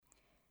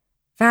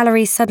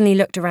Valerie suddenly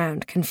looked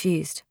around,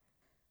 confused.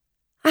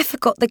 I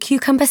forgot the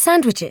cucumber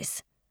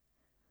sandwiches.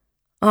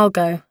 I'll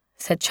go,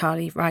 said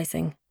Charlie,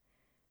 rising.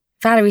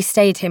 Valerie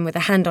stayed him with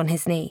a hand on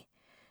his knee.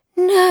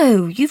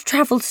 No, you've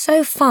travelled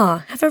so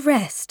far. Have a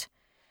rest.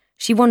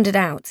 She wandered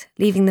out,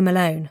 leaving them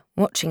alone,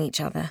 watching each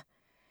other.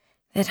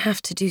 They'd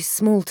have to do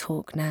small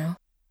talk now.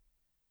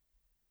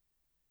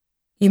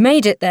 You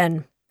made it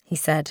then, he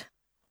said.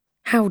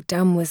 How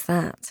dumb was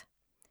that?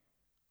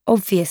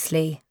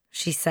 Obviously,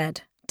 she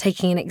said,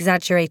 taking an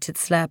exaggerated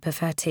slurp of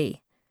her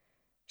tea.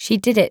 She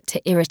did it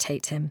to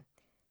irritate him.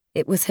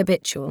 It was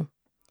habitual.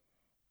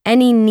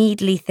 Any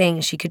needly thing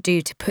she could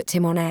do to put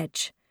him on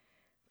edge.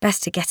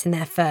 Best to get in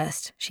there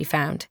first, she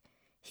found.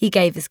 He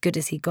gave as good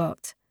as he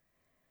got.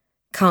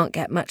 Can't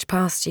get much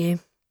past you.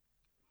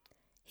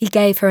 He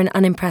gave her an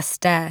unimpressed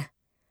stare.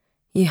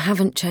 You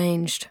haven't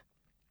changed.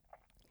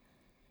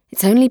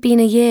 It's only been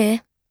a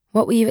year.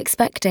 What were you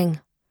expecting?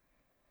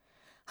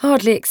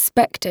 Hardly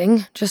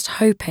expecting, just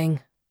hoping.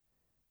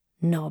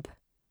 Knob.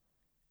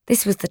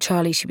 This was the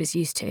Charlie she was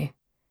used to,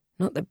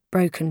 not the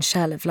broken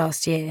shell of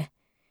last year.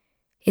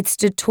 He'd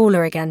stood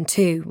taller again,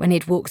 too, when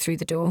he'd walked through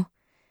the door.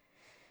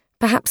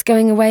 Perhaps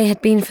going away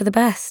had been for the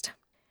best.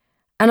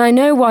 And I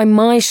know why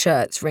my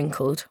shirt's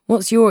wrinkled.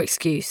 What's your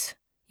excuse?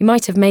 You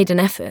might have made an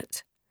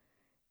effort.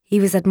 He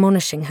was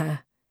admonishing her.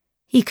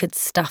 He could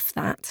stuff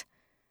that.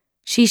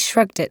 She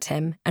shrugged at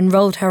him and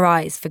rolled her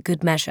eyes for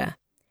good measure.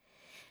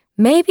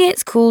 Maybe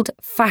it's called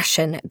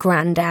fashion,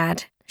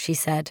 Grandad, she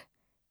said.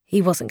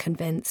 He wasn't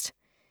convinced.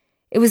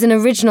 It was an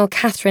original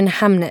Catherine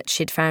Hamnet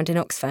she'd found in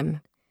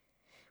Oxfam,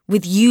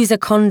 with use a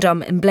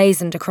condom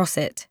emblazoned across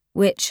it,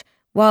 which,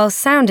 while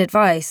sound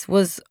advice,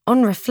 was,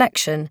 on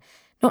reflection,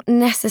 not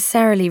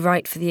necessarily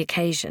right for the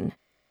occasion.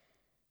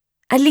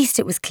 At least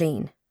it was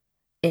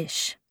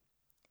clean-ish.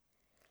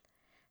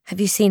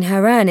 Have you seen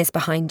her urn is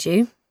behind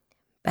you?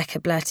 Becca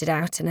blurted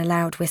out in a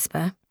loud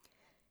whisper.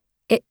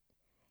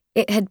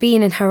 It had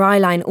been in her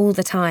eyeline all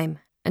the time,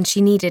 and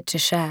she needed to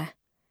share.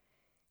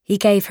 He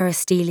gave her a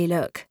steely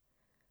look.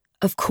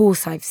 Of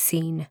course I've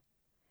seen.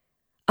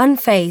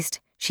 Unfazed,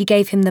 she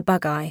gave him the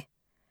bug eye.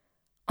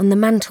 On the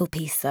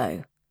mantelpiece,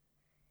 though.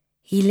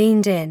 He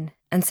leaned in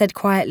and said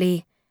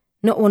quietly,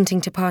 not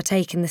wanting to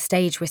partake in the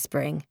stage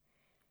whispering,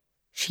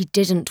 she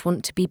didn't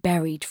want to be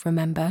buried,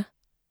 remember?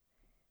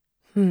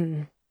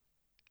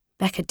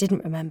 Becca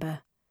didn't remember.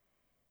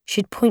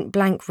 She'd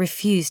point-blank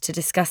refused to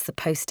discuss the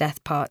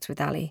post-death part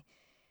with Ali.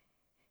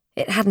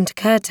 It hadn't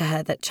occurred to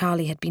her that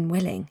Charlie had been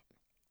willing.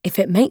 If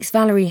it makes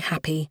Valerie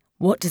happy,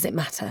 what does it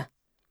matter?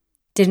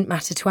 Didn't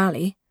matter to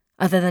Ali,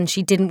 other than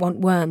she didn't want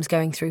worms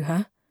going through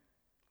her.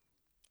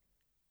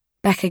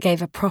 Becca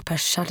gave a proper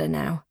shudder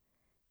now.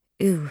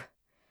 Ooh.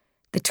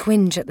 The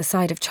twinge at the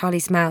side of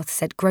Charlie's mouth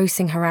said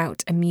grossing her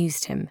out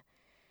amused him.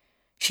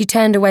 She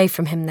turned away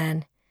from him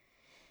then.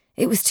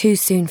 It was too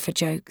soon for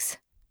jokes.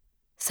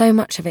 So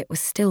much of it was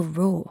still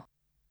raw.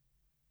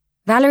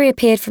 Valerie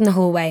appeared from the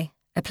hallway,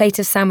 a plate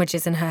of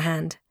sandwiches in her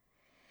hand.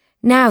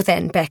 Now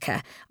then,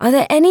 Becca, are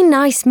there any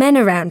nice men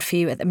around for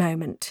you at the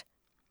moment?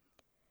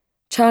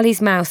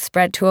 Charlie's mouth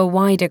spread to a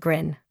wider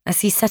grin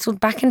as he settled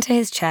back into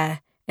his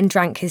chair and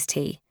drank his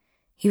tea.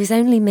 He was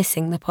only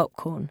missing the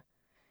popcorn.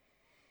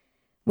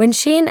 When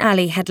she and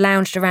Ali had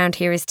lounged around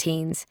here as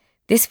teens,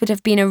 this would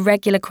have been a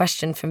regular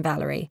question from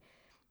Valerie,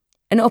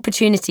 an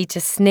opportunity to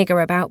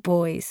snigger about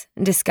boys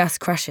and discuss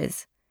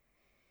crushes.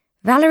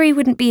 Valerie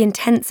wouldn't be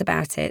intense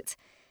about it.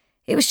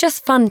 It was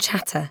just fun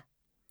chatter.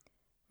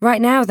 Right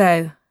now,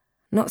 though,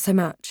 not so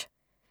much.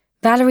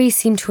 Valerie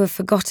seemed to have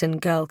forgotten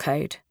girl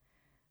code.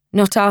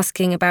 Not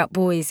asking about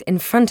boys in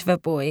front of a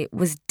boy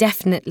was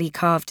definitely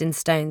carved in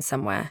stone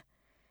somewhere.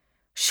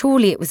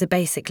 Surely it was a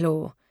basic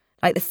law,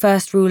 like the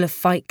first rule of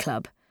Fight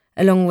Club,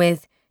 along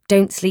with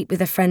don't sleep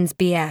with a friend's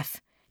BF,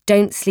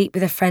 don't sleep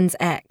with a friend's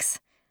ex,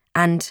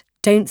 and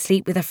don't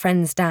sleep with a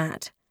friend's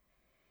dad.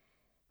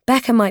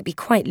 Becca might be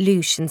quite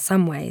louche in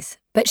some ways,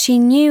 but she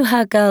knew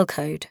her girl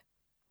code.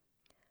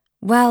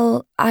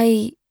 Well,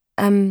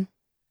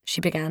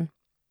 she began.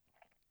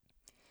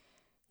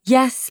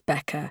 Yes,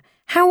 Becca,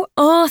 how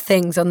are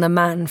things on the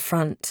man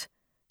front?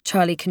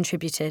 Charlie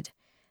contributed,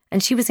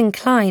 and she was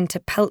inclined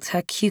to pelt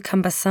her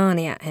cucumber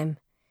sarnie at him.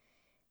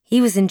 He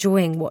was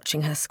enjoying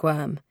watching her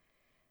squirm.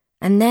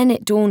 And then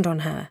it dawned on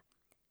her.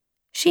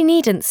 She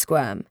needn't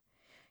squirm.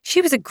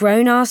 She was a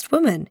grown-ass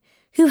woman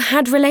who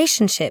had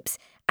relationships,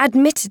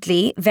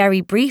 admittedly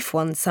very brief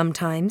ones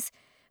sometimes,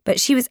 but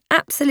she was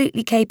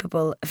absolutely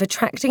capable of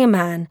attracting a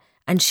man,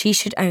 and she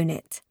should own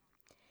it.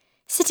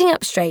 Sitting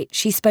up straight,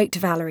 she spoke to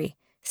Valerie,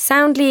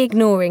 soundly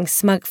ignoring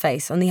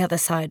Smugface on the other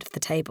side of the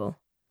table.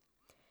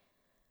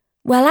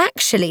 Well,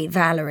 actually,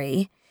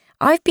 Valerie,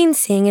 I've been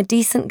seeing a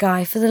decent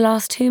guy for the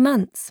last 2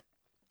 months.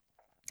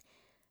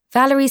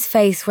 Valerie's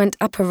face went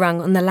up a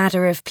rung on the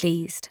ladder of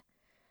pleased.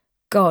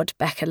 God,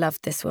 Becca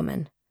loved this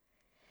woman.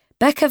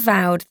 Becca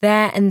vowed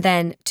there and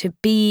then to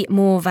be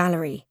more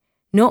Valerie,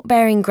 not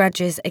bearing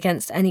grudges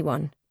against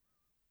anyone.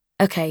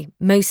 Okay,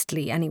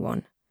 mostly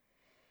anyone.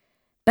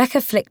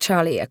 Becca flicked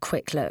Charlie a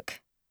quick look.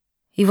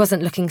 He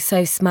wasn't looking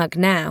so smug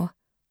now.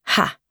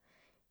 Ha!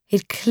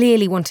 He'd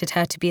clearly wanted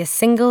her to be as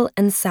single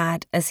and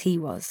sad as he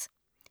was.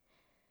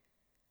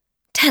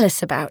 "Tell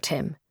us about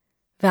him,"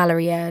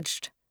 Valerie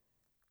urged.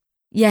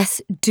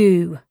 "Yes,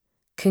 do,"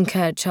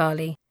 concurred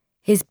Charlie,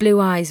 his blue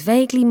eyes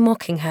vaguely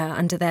mocking her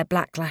under their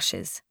black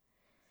lashes.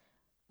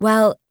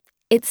 "Well,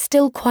 it's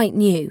still quite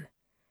new."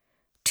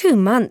 "2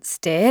 months,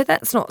 dear,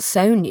 that's not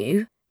so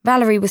new."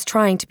 Valerie was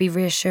trying to be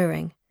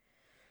reassuring.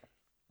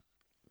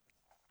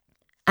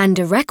 "And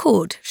a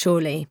record,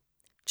 surely,"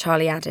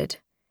 Charlie added.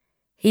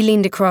 He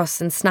leaned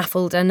across and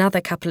snaffled another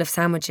couple of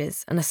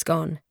sandwiches and a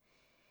scone.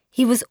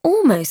 He was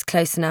almost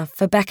close enough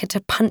for Becca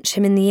to punch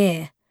him in the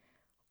ear.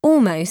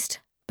 Almost,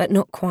 but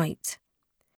not quite.